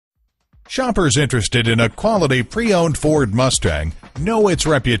Shoppers interested in a quality pre-owned Ford Mustang know its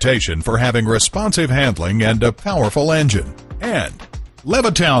reputation for having responsive handling and a powerful engine. And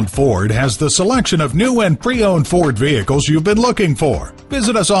Levittown Ford has the selection of new and pre-owned Ford vehicles you've been looking for.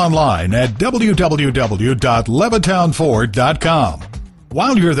 Visit us online at www.levittownford.com.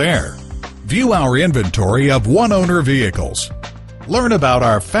 While you're there, view our inventory of one-owner vehicles. Learn about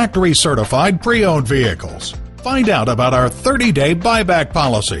our factory-certified pre-owned vehicles. Find out about our 30-day buyback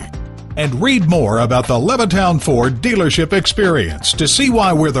policy. And read more about the Levittown Ford dealership experience to see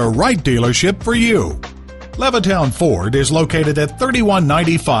why we're the right dealership for you. Levittown Ford is located at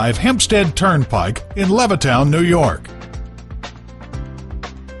 3195 Hempstead Turnpike in Levittown, New York.